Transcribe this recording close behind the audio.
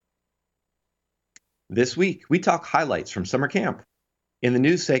This week, we talk highlights from summer camp. In the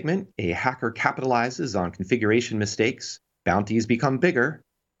news segment, a hacker capitalizes on configuration mistakes, bounties become bigger,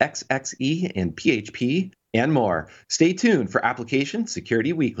 XXE and PHP, and more. Stay tuned for Application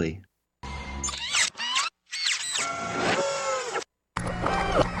Security Weekly.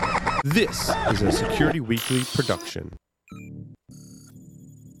 This is a Security Weekly production.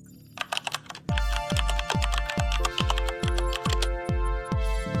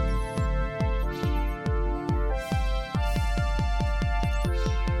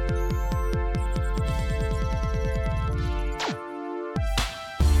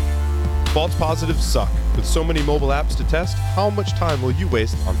 False positives suck. With so many mobile apps to test, how much time will you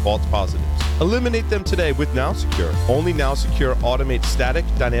waste on false positives? Eliminate them today with NowSecure. Only NowSecure automates static,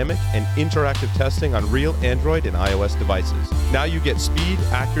 dynamic, and interactive testing on real Android and iOS devices. Now you get speed,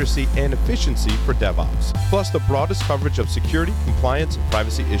 accuracy, and efficiency for DevOps, plus the broadest coverage of security, compliance, and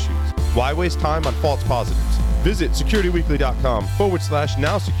privacy issues. Why waste time on false positives? Visit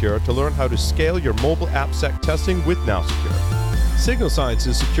securityweekly.com/NowSecure to learn how to scale your mobile AppSec testing with NowSecure. Signal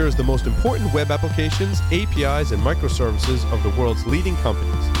Sciences secures the most important web applications, APIs, and microservices of the world's leading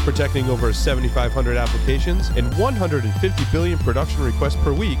companies, protecting over 7,500 applications and 150 billion production requests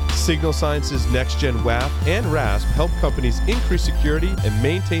per week. Signal Sciences Next-Gen WAF and RASP help companies increase security and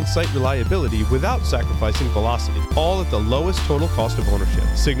maintain site reliability without sacrificing velocity, all at the lowest total cost of ownership.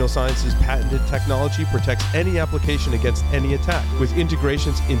 Signal Sciences patented technology protects any application against any attack, with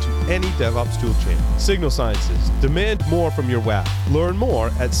integrations into any DevOps toolchain. Signal Sciences, demand more from your WAF. Learn more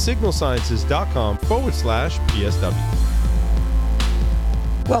at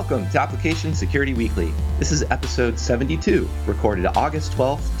signalsciences.com/PSW. Welcome to Application Security Weekly. This is episode 72, recorded August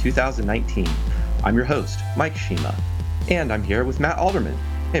 12th, 2019. I'm your host, Mike Shima, and I'm here with Matt Alderman.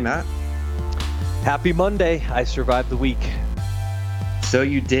 Hey, Matt. Happy Monday. I survived the week. So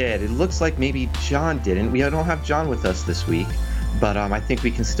you did. It looks like maybe John didn't. We don't have John with us this week. But I think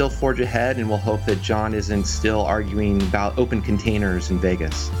we can still forge ahead, and we'll hope that John isn't still arguing about open containers in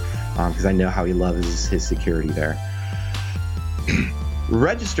Vegas, because I know how he loves his security there.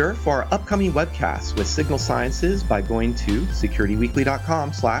 Register for our upcoming webcasts with Signal Sciences by going to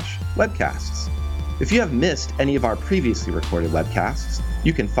securityweekly.com/webcasts. If you have missed any of our previously recorded webcasts,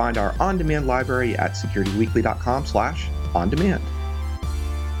 you can find our on-demand library at securityweekly.com/on-demand.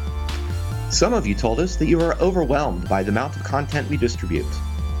 Some of you told us that you are overwhelmed by the amount of content we distribute.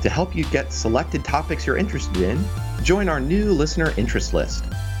 To help you get selected topics you're interested in, join our new listener interest list.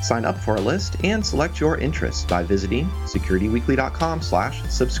 Sign up for a list and select your interests by visiting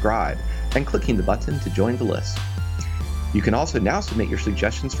securityweekly.com/subscribe and clicking the button to join the list. You can also now submit your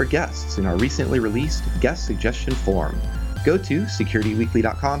suggestions for guests in our recently released guest suggestion form. Go to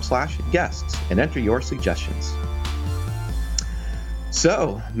securityweekly.com/guests and enter your suggestions.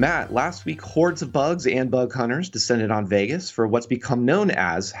 So, Matt, last week, hordes of bugs and bug hunters descended on Vegas for what's become known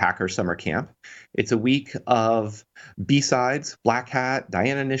as Hacker Summer Camp. It's a week of B-Sides, Black Hat,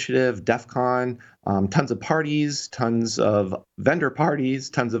 Diana Initiative, DEF CON, tons of parties, tons of vendor parties,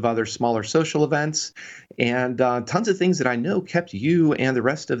 tons of other smaller social events, and tons of things that I know kept you and the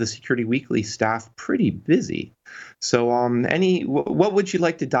rest of the Security Weekly staff pretty busy. So what would you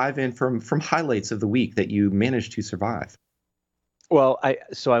like to dive in from highlights of the week that you managed to survive? Well, I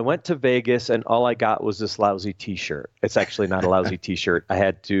went to Vegas and all I got was this lousy T-shirt. It's actually not a lousy T-shirt. I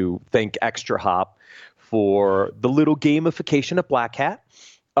had to thank Extra Hop for the little gamification at Black Hat.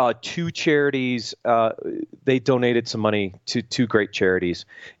 Two charities, they donated some money to two great charities.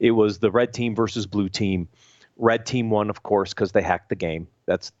 It was the Red Team versus Blue Team. Red Team won, of course, because they hacked the game.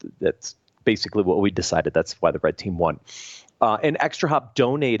 That's basically what we decided. That's why the Red Team won. And Extra Hop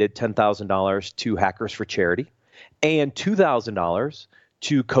donated $10,000 to Hackers for Charity and $2,000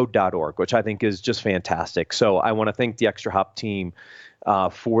 to code.org, which I think is just fantastic. So I want to thank the Extra Hop team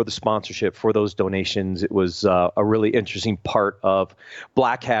for the sponsorship, for those donations. It was a really interesting part of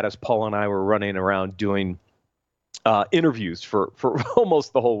Black Hat as Paul and I were running around doing interviews for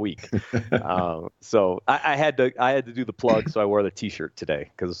almost the whole week. So I had to do the plug, so I wore the T-shirt today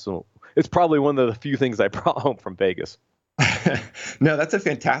because it's probably one of the few things I brought home from Vegas. No, that's a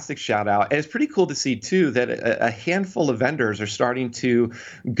fantastic shout out. And it's pretty cool to see, too, that a handful of vendors are starting to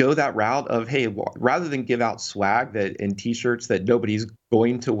go that route of, hey, rather than give out swag and T-shirts that nobody's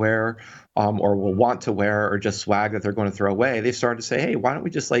going to wear or will want to wear, or just swag that they're going to throw away, they started to say, hey, why don't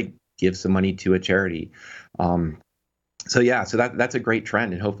we just give some money to a charity? So that's a great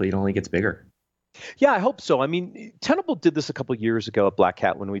trend, and hopefully it only gets bigger. Yeah, I hope so. I mean, Tenable did this a couple of years ago at Black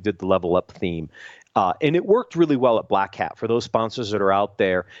Hat when we did the Level Up theme. And it worked really well at Black Hat. For those sponsors that are out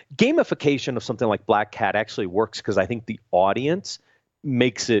there, gamification of something like Black Hat actually works because I think the audience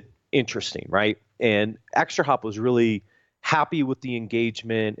makes it interesting, right? And ExtraHop was really happy with the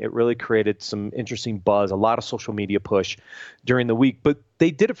engagement. It really created some interesting buzz, a lot of social media push during the week, but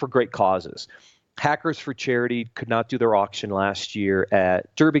they did it for great causes. Hackers for Charity could not do their auction last year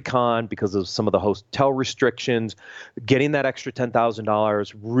at DerbyCon because of some of the hotel restrictions. Getting that extra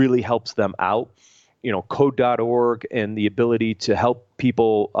 $10,000 really helps them out. Code.org and the ability to help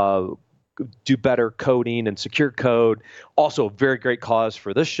people do better coding and secure code, also a very great cause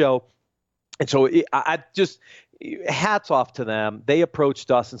for this show. And so I just hats off to them. They approached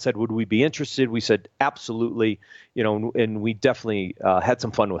us and said, would we be interested? We said, absolutely. And we definitely had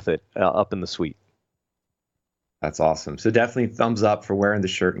some fun with it up in the suite. That's awesome. So definitely thumbs up for wearing the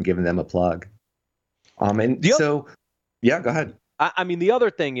shirt and giving them a plug. Yeah, go ahead. I mean, the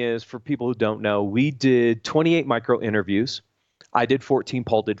other thing is, for people who don't know, we did 28 micro interviews. I did 14,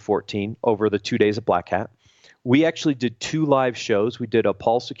 Paul did 14 over the 2 days of Black Hat. We actually did 2 live shows. We did a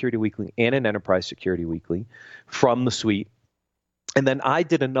Pulse Security Weekly and an Enterprise Security Weekly from the suite. And then I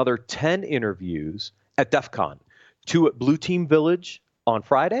did another 10 interviews at DEF CON, 2 at Blue Team Village on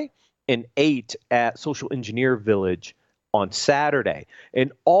Friday and 8 at Social Engineer Village on Saturday.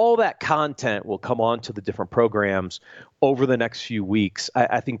 And all that content will come on to the different programs over the next few weeks.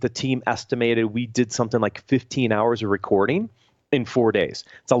 I think the team estimated we did something like 15 hours of recording in 4 days.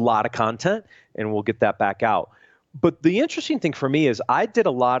 It's a lot of content, and we'll get that back out. But the interesting thing for me is I did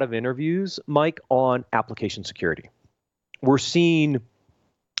a lot of interviews, Mike, on application security. We're seeing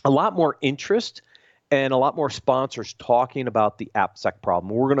a lot more interest and a lot more sponsors talking about the AppSec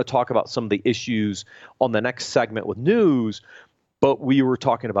problem. We're going to talk about some of the issues on the next segment with news, but we were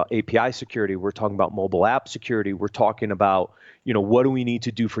talking about API security. We're talking about mobile app security. We're talking about, what do we need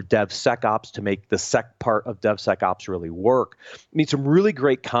to do for DevSecOps to make the sec part of DevSecOps really work? I mean, some really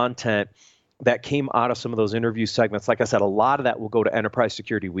great content that came out of some of those interview segments. Like I said, a lot of that will go to Enterprise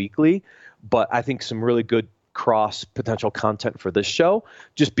Security Weekly, but I think some really good cross potential content for this show,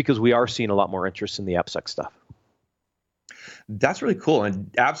 just because we are seeing a lot more interest in the AppSec stuff. That's really cool, and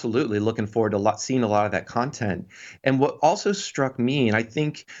absolutely looking forward to seeing a lot of that content. And what also struck me, and I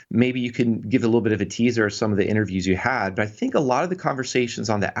think maybe you can give a little bit of a teaser of some of the interviews you had, but I think a lot of the conversations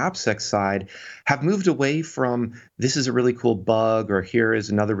on the AppSec side have moved away from this is a really cool bug or here is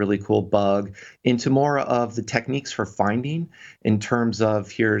another really cool bug into more of the techniques for finding, in terms of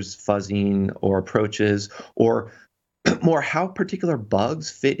here's fuzzing or approaches, or more how particular bugs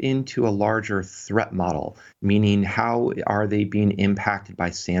fit into a larger threat model, meaning how are they being impacted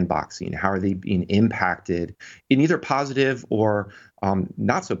by sandboxing? How are they being impacted in either positive or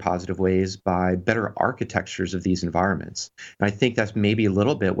not so positive ways by better architectures of these environments? And I think that's maybe a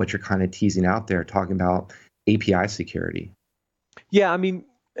little bit what you're kind of teasing out there, talking about API security. Yeah, I mean,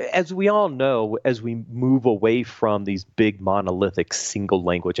 as we all know, as we move away from these big monolithic single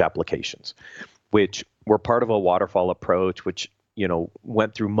language applications, which were part of a waterfall approach, which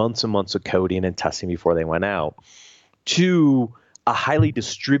went through months and months of coding and testing before they went out, to a highly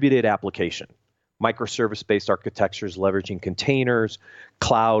distributed application, microservice-based architectures leveraging containers,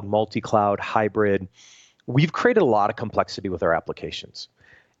 cloud, multi-cloud, hybrid. We've created a lot of complexity with our applications.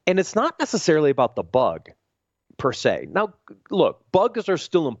 And it's not necessarily about the bug per se. Now, look, bugs are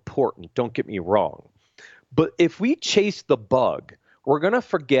still important, don't get me wrong. But if we chase the bug, we're going to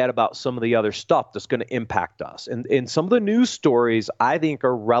forget about some of the other stuff that's going to impact us. And some of the news stories, I think,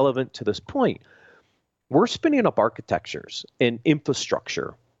 are relevant to this point. We're spinning up architectures and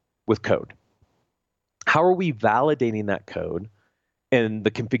infrastructure with code. How are we validating that code and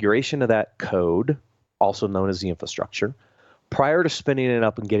the configuration of that code, also known as the infrastructure, prior to spinning it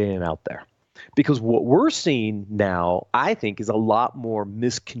up and getting it out there? Because what we're seeing now, I think, is a lot more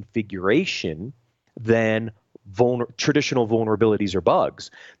misconfiguration than traditional vulnerabilities or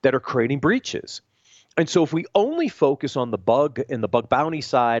bugs that are creating breaches. And so if we only focus on the bug and the bug bounty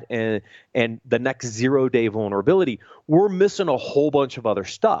side and the next 0-day vulnerability, we're missing a whole bunch of other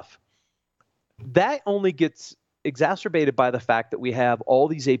stuff. That only gets exacerbated by the fact that we have all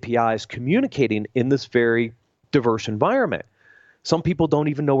these APIs communicating in this very diverse environment. Some people don't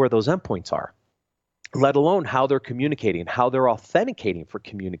even know where those endpoints are, let alone how they're communicating, how they're authenticating for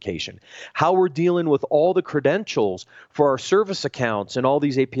communication, how we're dealing with all the credentials for our service accounts and all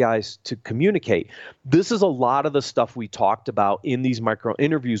these APIs to communicate. This is a lot of the stuff we talked about in these micro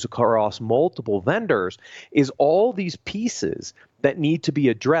interviews across multiple vendors, is all these pieces that need to be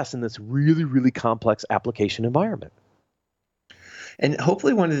addressed in this really, really complex application environment. And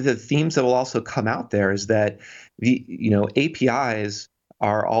hopefully one of the themes that will also come out there is that the APIs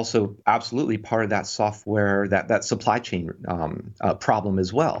are also absolutely part of that software, that supply chain problem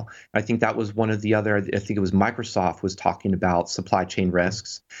as well. I think that was one of the other, I think it was Microsoft was talking about supply chain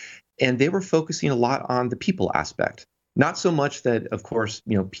risks. and they were focusing a lot on the people aspect. Not so much that, of course,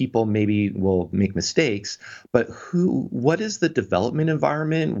 people maybe will make mistakes, but what is the development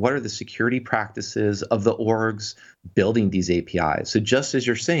environment? What are the security practices of the orgs building these APIs? So just as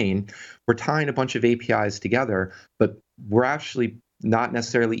you're saying, we're tying a bunch of APIs together, but we're actually not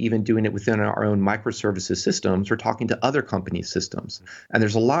necessarily even doing it within our own microservices systems. We're talking to other companies' systems. And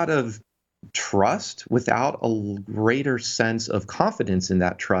there's a lot of trust without a greater sense of confidence in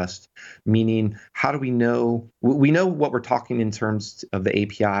that trust, meaning how do we know? We know what we're talking in terms of the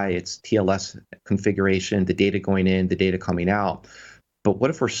API, its TLS configuration, the data going in, the data coming out. But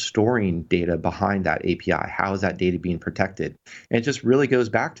what if we're storing data behind that API? How is that data being protected? And it just really goes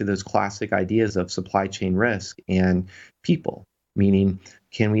back to those classic ideas of supply chain risk and people, meaning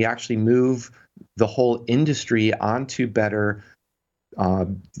can we actually move the whole industry onto better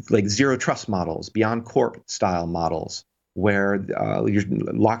like zero trust models, beyond corp style models, where you're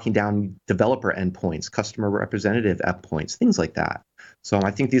locking down developer endpoints, customer representative endpoints, things like that. So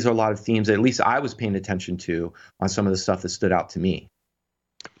I think these are a lot of themes that at least I was paying attention to on some of the stuff that stood out to me.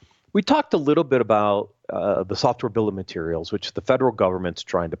 We talked a little bit about the software bill of materials, which the federal government's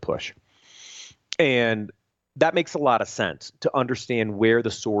trying to push. And that makes a lot of sense to understand where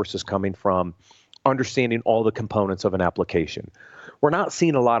the source is coming from, understanding all the components of an application. We're not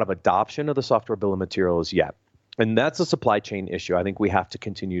seeing a lot of adoption of the software bill of materials yet. And that's a supply chain issue I think we have to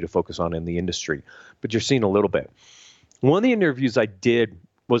continue to focus on in the industry. But you're seeing a little bit. One of the interviews I did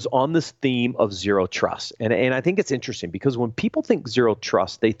was on this theme of zero trust. And I think it's interesting because when people think zero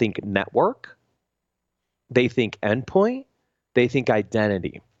trust, they think network, they think endpoint, they think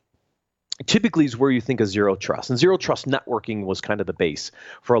identity. Typically is where you think of zero trust. And zero trust networking was kind of the base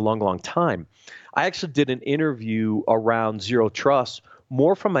for a long, long time. I actually did an interview around zero trust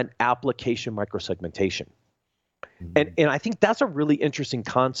more from an application microsegmentation. And I think that's a really interesting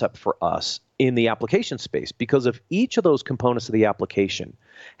concept for us in the application space, because if each of those components of the application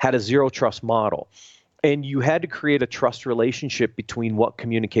had a zero trust model and you had to create a trust relationship between what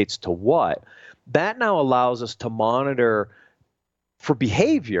communicates to what, that now allows us to monitor for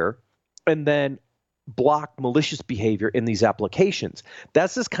behavior and then block malicious behavior in these applications.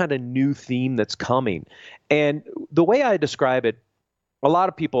 That's this kind of new theme that's coming. And the way I describe it, a lot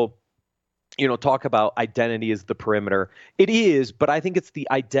of people, talk about identity as the perimeter. It is, but I think it's the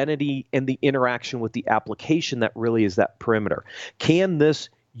identity and the interaction with the application that really is that perimeter. Can this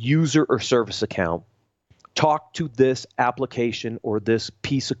user or service account talk to this application or this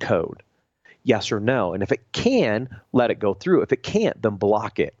piece of code? Yes or no? And if it can, let it go through. If it can't, then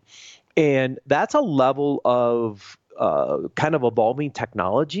block it. And that's a level of kind of evolving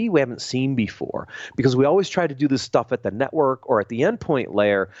technology we haven't seen before, because we always try to do this stuff at the network or at the endpoint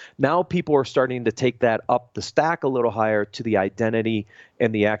layer. Now people are starting to take that up the stack a little higher to the identity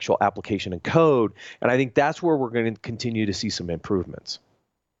and the actual application and code. And I think that's where we're going to continue to see some improvements.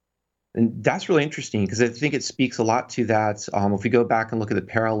 And that's really interesting because I think it speaks a lot to that. If we go back and look at the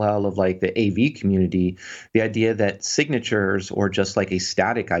parallel of like the AV community, the idea that signatures or just like a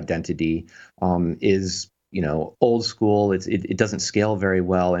static identity is old school. It doesn't scale very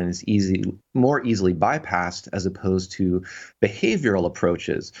well and is more easily bypassed as opposed to behavioral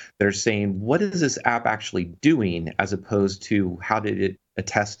approaches. They're saying, what is this app actually doing as opposed to how did it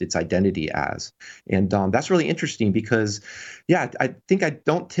attest its identity as? And that's really interesting because, I think I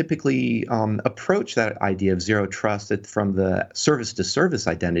don't typically approach that idea of zero trust from the service to service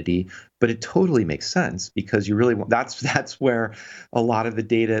identity, but it totally makes sense because you really want, that's where a lot of the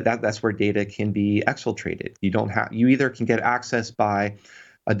data, that's where data can be exfiltrated. You either can get access by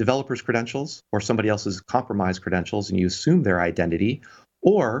a developer's credentials or somebody else's compromised credentials and you assume their identity,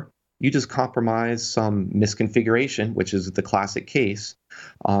 or you just compromise some misconfiguration, which is the classic case,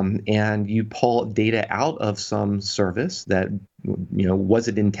 and you pull data out of some service that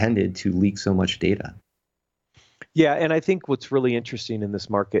wasn't intended to leak so much data. Yeah, and I think what's really interesting in this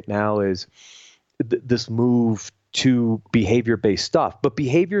market now is this move to behavior-based stuff. But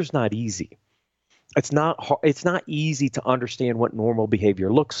behavior is not easy. It's not easy to understand what normal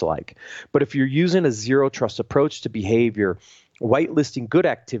behavior looks like. But if you're using a zero trust approach to behavior, whitelisting good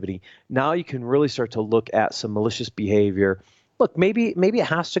activity, now you can really start to look at some malicious behavior. Look, maybe it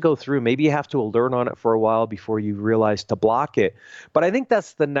has to go through. Maybe you have to alert on it for a while before you realize to block it. But I think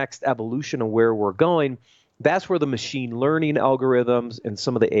that's the next evolution of where we're going. That's where the machine learning algorithms and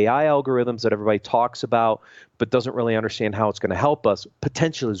some of the AI algorithms that everybody talks about but doesn't really understand how it's going to help us,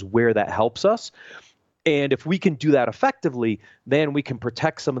 potential is where that helps us. And if we can do that effectively, then we can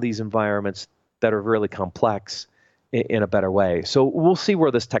protect some of these environments that are really complex in a better way. So we'll see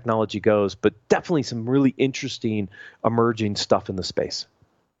where this technology goes, but definitely some really interesting emerging stuff in the space.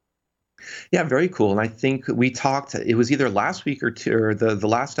 Yeah, very cool. And I think we talked, it was either last week or two, or the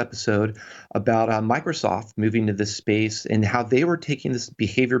last episode about Microsoft moving to this space and how they were taking this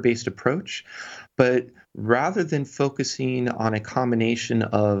behavior based approach. But rather than focusing on a combination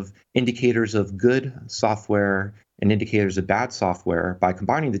of indicators of good software and indicators of bad software by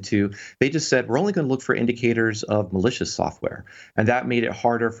combining the two, they just said, we're only going to look for indicators of malicious software. And that made it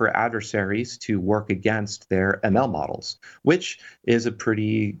harder for adversaries to work against their ML models, which is a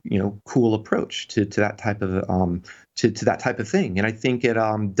pretty, cool approach to that type of to that type of thing. And I think at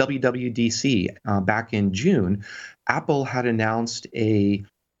WWDC back in June, Apple had announced a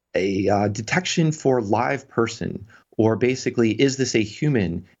detection for live person, or basically, is this a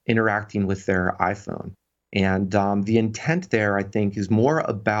human interacting with their iPhone? And the intent there, I think, is more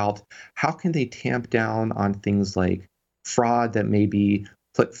about how can they tamp down on things like fraud that may be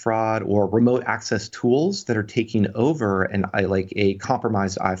click fraud or remote access tools that are taking over like a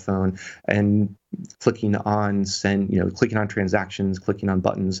compromised iPhone and clicking on send, clicking on transactions, clicking on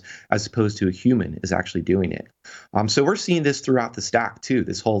buttons, as opposed to a human is actually doing it. So we're seeing this throughout the stack too.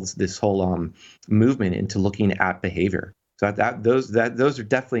 This whole movement into looking at behavior. So those are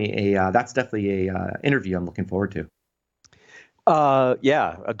definitely that's definitely a interview I'm looking forward to.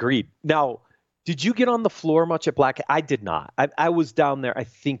 Yeah, agreed. Now, did you get on the floor much at Black Hat? I did not. I was down there, I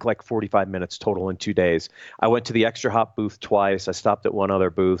think, like 45 minutes total in 2 days. I went to the Extra Hop booth twice. I stopped at one other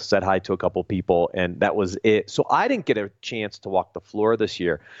booth, said hi to a couple people, and that was it. So I didn't get a chance to walk the floor this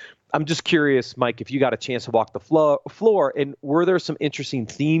year. I'm just curious, Mike, if you got a chance to walk the floor, and were there some interesting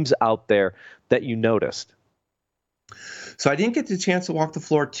themes out there that you noticed? So I didn't get the chance to walk the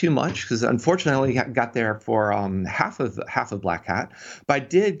floor too much because unfortunately I got there for half of Black Hat. But I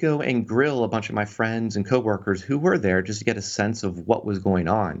did go and grill a bunch of my friends and coworkers who were there just to get a sense of what was going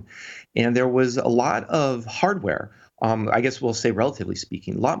on. And there was a lot of hardware. I guess we'll say, relatively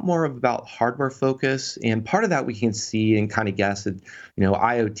speaking, a lot more about hardware focus. And part of that we can see and kind of guess that,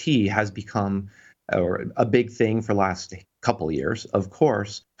 IoT has become a big thing for the last couple of years, of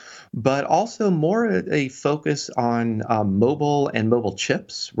course, but also more a focus on mobile and mobile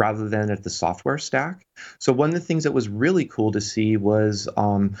chips rather than at the software stack. So one of the things that was really cool to see was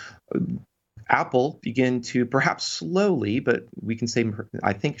Apple begin to, perhaps slowly, but we can say,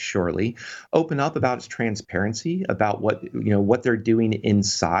 I think, surely, open up about its transparency about what they're doing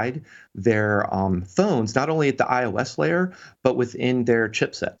inside their phones, not only at the iOS layer, but within their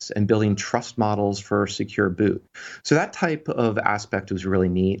chipsets and building trust models for secure boot. So that type of aspect was really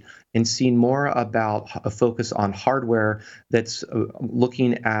neat, and seeing more about a focus on hardware that's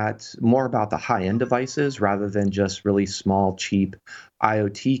looking at more about the high-end devices rather than just really small, cheap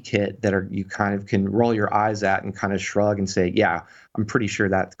IoT kit that you kind of can roll your eyes at and kind of shrug and say, yeah, I'm pretty sure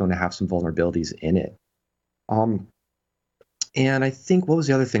that's going to have some vulnerabilities in it. And I think, what was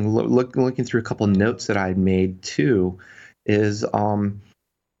the other thing? Looking through a couple of notes that I had made too, is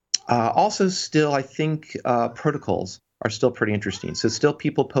also still, I think, protocols are still pretty interesting. So still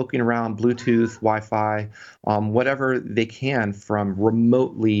people poking around Bluetooth, Wi-Fi, whatever they can from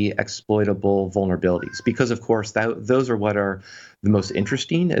remotely exploitable vulnerabilities, because of course those are what are the most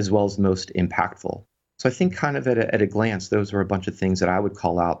interesting as well as the most impactful. So I think kind of at a glance, those were a bunch of things that I would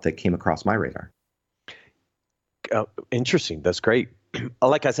call out that came across my radar. Interesting. That's great.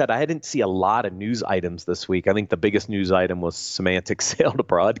 Like I said, I didn't see a lot of news items this week. I think the biggest news item was Symantec's sale to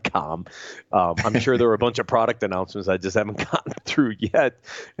Broadcom. I'm sure there were a bunch of product announcements I just haven't gotten through yet,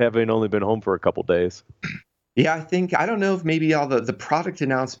 having only been home for a couple days. Yeah, I don't know if maybe all the product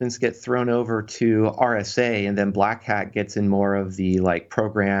announcements get thrown over to RSA, and then Black Hat gets in more of the like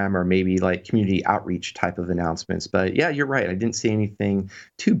program or maybe like community outreach type of announcements. But yeah, you're right. I didn't see anything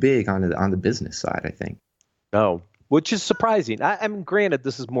too big on the business side, I think. No, which is surprising. I mean, granted,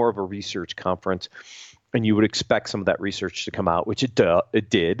 this is more of a research conference, and you would expect some of that research to come out, which it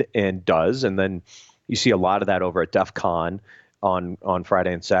did and does. And then you see a lot of that over at DEF CON on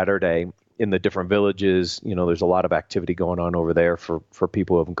Friday and Saturday in the different villages. There's a lot of activity going on over there for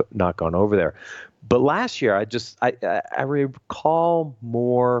people who have not gone over there. But last year, I recall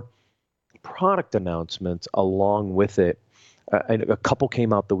more product announcements along with it. A couple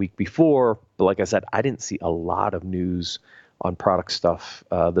came out the week before, but like I said, I didn't see a lot of news on product stuff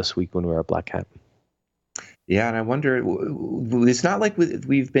this week when we were at Black Hat. Yeah, and I wonder, it's not like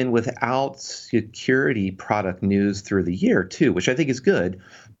we've been without security product news through the year too, which I think is good.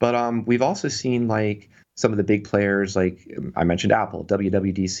 But we've also seen like some of the big players, like I mentioned Apple,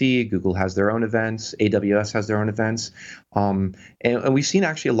 WWDC, Google has their own events, AWS has their own events. And we've seen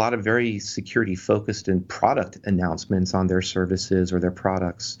actually a lot of very security focused and product announcements on their services or their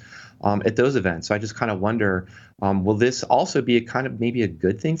products. at those events. So I just kind of wonder, will this also be a kind of maybe a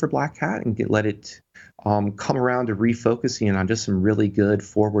good thing for Black Hat and let it come around to refocusing on just some really good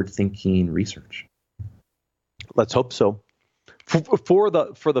forward-thinking research? Let's hope so. For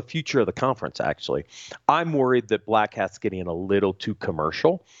the future of the conference, actually, I'm worried that Black Hat's getting a little too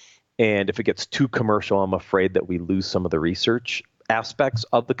commercial. And if it gets too commercial, I'm afraid that we lose some of the research aspects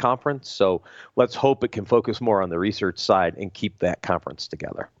of the conference. So let's hope it can focus more on the research side and keep that conference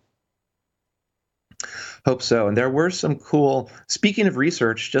together. Hope so. And there were some cool, speaking of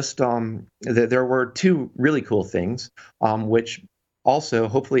research, just there were two really cool things, which also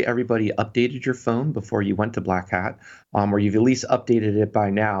hopefully everybody updated your phone before you went to Black Hat, or you've at least updated it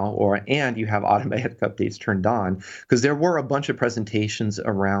by now, and you have automatic updates turned on, because there were a bunch of presentations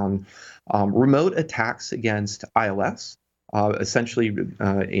around remote attacks against iOS. Essentially,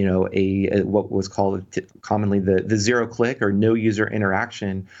 what was called commonly the zero-click or no user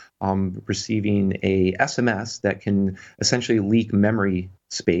interaction, receiving a SMS that can essentially leak memory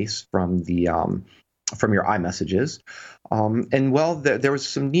space from your iMessages. And well, there was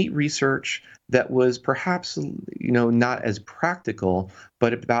some neat research that was perhaps, not as practical,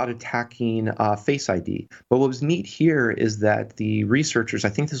 but about attacking Face ID. But what was neat here is that the researchers, I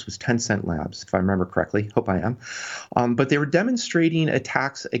think this was Tencent Labs, if I remember correctly, hope I am, but they were demonstrating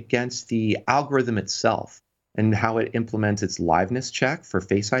attacks against the algorithm itself and how it implements its liveness check for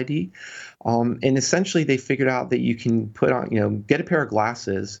Face ID. And essentially, they figured out that you can put on, get a pair of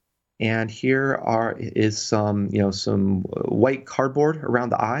glasses, and here is some white cardboard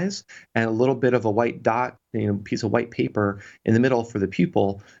around the eyes and a little bit of a white dot, piece of white paper in the middle for the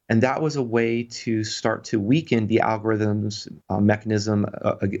pupil. And that was a way to start to weaken the algorithm's mechanism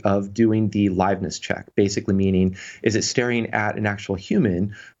of doing the liveness check, basically meaning, is it staring at an actual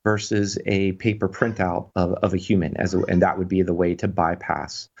human versus a paper printout of a human, and that would be the way to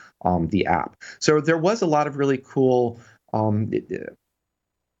bypass the app. So there was a lot of really cool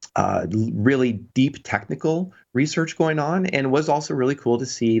really deep technical research going on, and it was also really cool to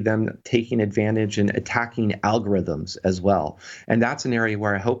see them taking advantage and attacking algorithms as well. And that's an area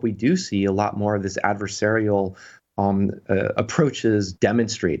where I hope we do see a lot more of this adversarial approaches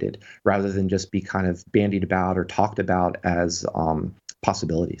demonstrated, rather than just be kind of bandied about or talked about as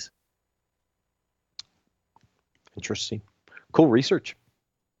possibilities. Interesting. Cool research.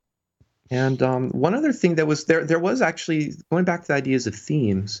 And one other thing that was there was actually, going back to the ideas of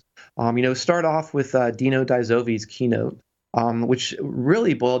themes, start off with Dino Daizovi's keynote, which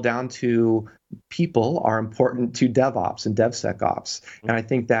really boiled down to people are important to DevOps and DevSecOps. And I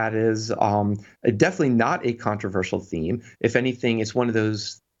think that is definitely not a controversial theme. If anything, it's one of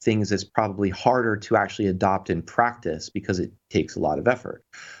those things that's probably harder to actually adopt in practice because it takes a lot of effort.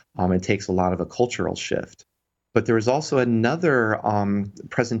 It takes a lot of a cultural shift. But there was also another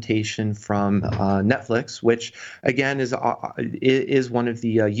presentation from Netflix, which again is one of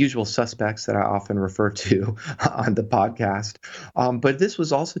the usual suspects that I often refer to on the podcast. But this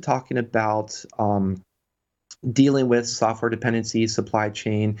was also talking about dealing with software dependency, supply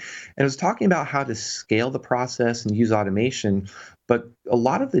chain, and it was talking about how to scale the process and use automation. But a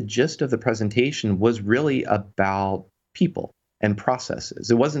lot of the gist of the presentation was really about people and processes.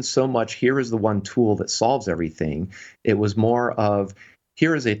 It wasn't so much, here is the one tool that solves everything. It was more of,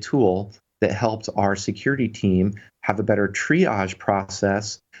 here is a tool that helped our security team have a better triage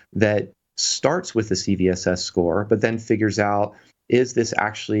process that starts with the CVSS score, but then figures out, is this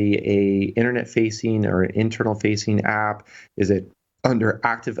actually a internet-facing or an internal-facing app? Is it under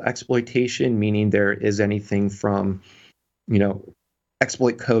active exploitation, meaning there is anything from,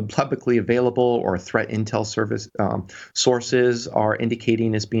 exploit code publicly available, or threat intel service sources are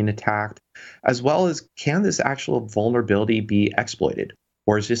indicating is being attacked, as well as, can this actual vulnerability be exploited,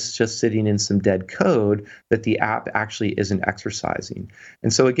 or is this just sitting in some dead code that the app actually isn't exercising?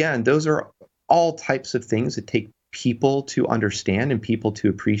 And so again, those are all types of things that take people to understand and people to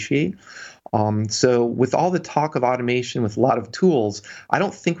appreciate. So with all the talk of automation, with a lot of tools, I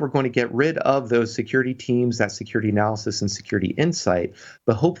don't think we're going to get rid of those security teams, that security analysis and security insight,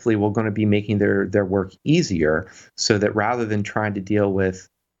 but hopefully we're going to be making their work easier, so that rather than trying to deal with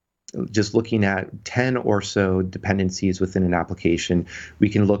just looking at 10 or so dependencies within an application, we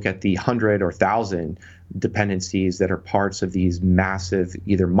can look at the 100 or 1,000 dependencies that are parts of these massive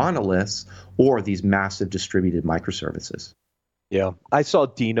either monoliths or these massive distributed microservices. Yeah, I saw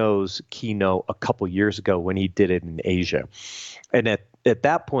Dino's keynote a couple years ago when he did it in Asia. And at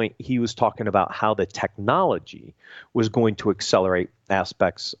that point, he was talking about how the technology was going to accelerate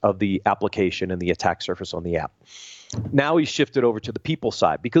aspects of the application and the attack surface on the app. Now he's shifted over to the people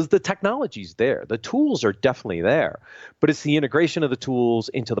side because the technology's there. The tools are definitely there, but it's the integration of the tools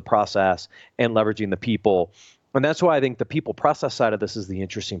into the process and leveraging the people. And that's why I think the people process side of this is the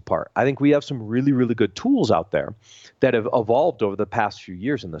interesting part. I think we have some really, really good tools out there that have evolved over the past few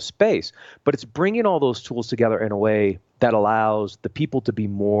years in the space, but it's bringing all those tools together in a way that allows the people to be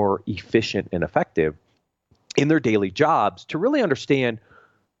more efficient and effective in their daily jobs to really understand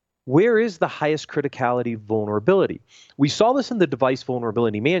where is the highest criticality vulnerability. We saw this in the device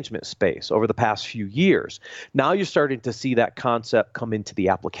vulnerability management space over the past few years. Now you're starting to see that concept come into the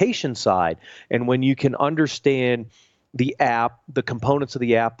application side. And when you can understand the app, the components of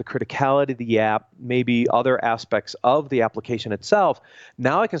the app, the criticality of the app, maybe other aspects of the application itself,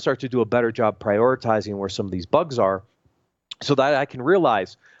 now I can start to do a better job prioritizing where some of these bugs are so that I can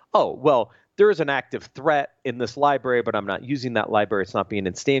realize, oh, well, there is an active threat in this library, but I'm not using that library. It's not being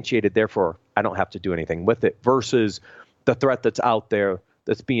instantiated. Therefore, I don't have to do anything with it versus the threat that's out there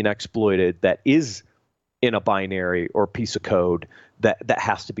that's being exploited that is in a binary or piece of code that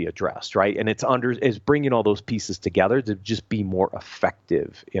has to be addressed, right? And it's bringing all those pieces together to just be more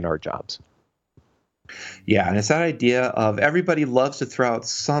effective in our jobs. Yeah, and it's that idea of everybody loves to throw out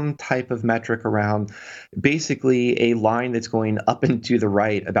some type of metric around basically a line that's going up and to the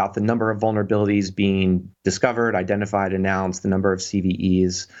right about the number of vulnerabilities being discovered, identified, announced, the number of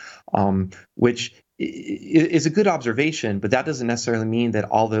CVEs, which is a good observation, but that doesn't necessarily mean that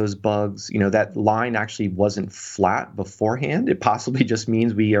all those bugs, that line actually wasn't flat beforehand. It possibly just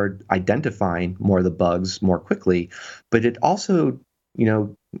means we are identifying more of the bugs more quickly, but it also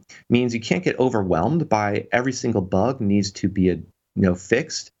means you can't get overwhelmed by every single bug needs to be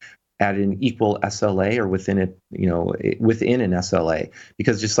fixed at an equal SLA or within an SLA,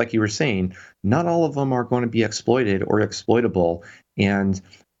 because just like you were saying, not all of them are going to be exploited or exploitable, and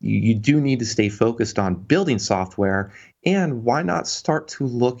you do need to stay focused on building software. And why not start to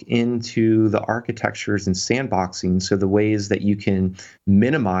look into the architectures and sandboxing, so the ways that you can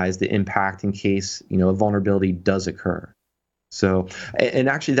minimize the impact in case a vulnerability does occur. So, and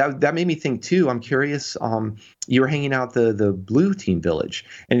actually that made me think too. I'm curious. You were hanging out the Blue Team Village,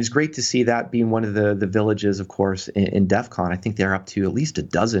 and it's great to see that being one of the villages, of course, in DEF CON. I think they're up to at least a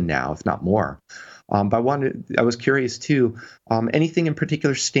dozen now, if not more. But I was curious too. Anything in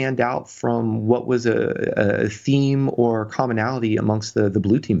particular stand out from what was a theme or commonality amongst the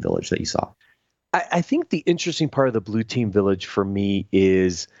Blue Team Village that you saw? I think the interesting part of the Blue Team Village for me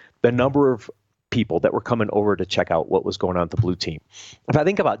is the number of people that were coming over to check out what was going on at the Blue Team. If I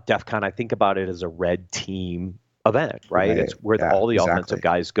think about DEF CON, I think about it as a red team event, right? It's where all the offensive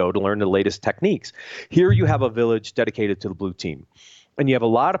guys go to learn the latest techniques. Here you have a village dedicated to the Blue Team, and you have a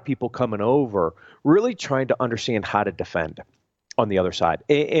lot of people coming over really trying to understand how to defend on the other side.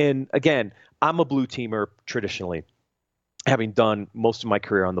 And again, I'm a Blue Teamer traditionally, having done most of my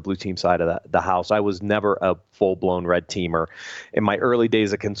career on the Blue Team side of the house. I was never a full-blown red teamer. In my early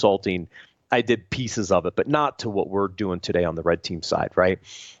days of consulting, I did pieces of it, but not to what we're doing today on the red team side, right?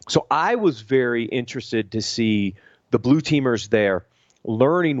 So I was very interested to see the Blue Teamers there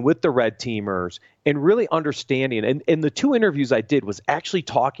learning with the red teamers and really understanding. And the two interviews I did was actually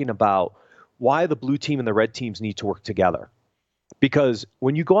talking about why the Blue Team and the red teams need to work together. Because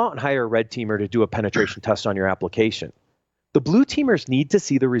when you go out and hire a red teamer to do a penetration test on your application, the Blue Teamers need to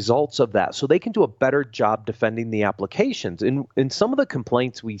see the results of that so they can do a better job defending the applications. And some of the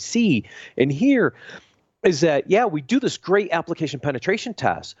complaints we see and hear is that, yeah, we do this great application penetration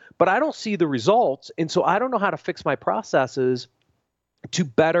test, but I don't see the results. And so I don't know how to fix my processes to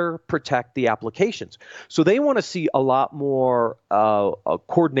better protect the applications. So they want to see a lot more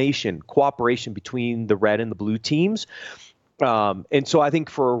coordination, cooperation between the red and the blue teams. And so I think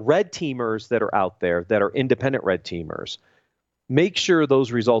for red teamers that are out there that are independent red teamers, make sure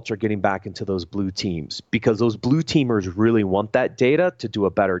those results are getting back into those blue teams, because those blue teamers really want that data to do a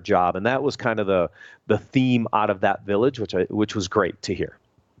better job. And that was kind of the theme out of that village, which was great to hear.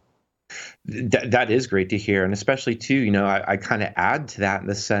 That is great to hear. And especially too, I kind of add to that in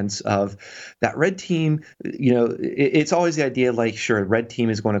the sense of that red team, it's always the idea like, sure, red team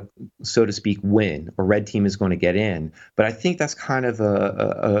is going to, so to speak, win, or red team is going to get in. But I think that's kind of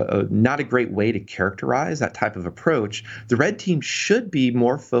a not a great way to characterize that type of approach. The red team should be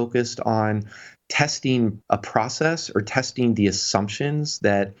more focused on testing a process or testing the assumptions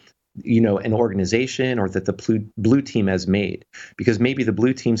that an organization or that the blue team has made, because maybe the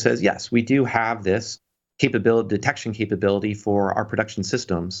blue team says, yes, we do have this detection capability for our production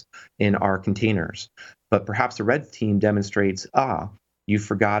systems in our containers, but perhaps the red team demonstrates, you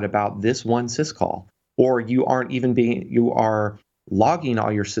forgot about this one syscall, or you are logging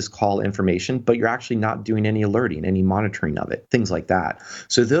all your syscall information, but you're actually not doing any alerting, any monitoring of it, things like that.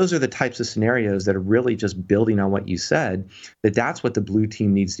 So those are the types of scenarios that are really just building on what you said, that's what the blue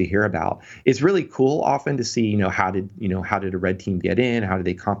team needs to hear about. It's really cool often to see, how did a red team get in? How did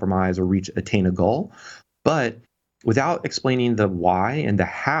they compromise or attain a goal? But without explaining the why and the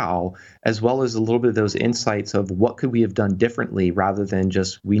how, as well as a little bit of those insights of what could we have done differently rather than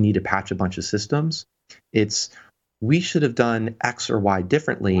just we need to patch a bunch of systems, it's we should have done X or Y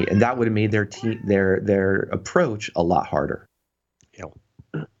differently, and that would have made their approach a lot harder.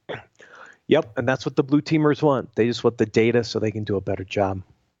 Yep, and that's what the blue teamers want. They just want the data so they can do a better job.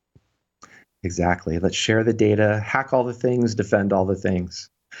 Exactly. Let's share the data, hack all the things, defend all the things.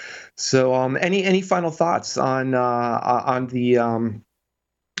 So, any final thoughts on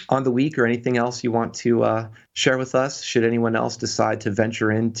the week, or anything else you want to share with us? Should anyone else decide to venture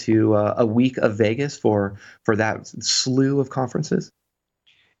into a week of Vegas for that slew of conferences?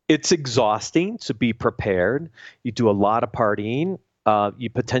 It's exhausting, so be prepared. You do a lot of partying. You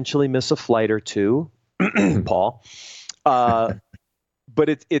potentially miss a flight or two, Paul. But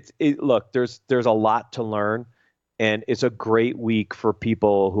look, there's a lot to learn. And it's a great week for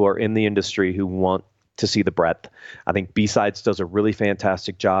people who are in the industry who want to see the breadth. I think B-Sides does a really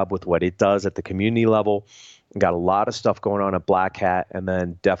fantastic job with what it does at the community level. Got a lot of stuff going on at Black Hat, and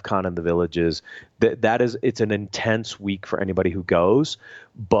then DEF CON in the Villages. It's an intense week for anybody who goes.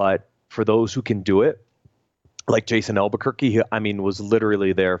 But for those who can do it, like Jason Albuquerque, was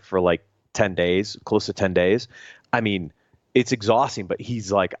literally there for like 10 days, close to 10 days. It's exhausting, but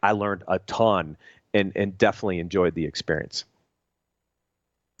he's like, I learned a ton. And definitely enjoyed the experience.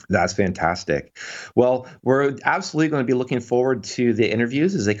 That's fantastic. Well, we're absolutely going to be looking forward to the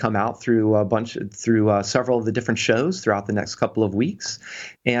interviews as they come out through several of the different shows throughout the next couple of weeks.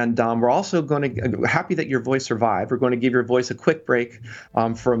 And we're also happy that your voice survived. We're going to give your voice a quick break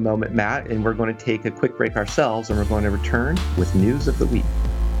for a moment, Matt, and we're going to take a quick break ourselves, and we're going to return with news of the week.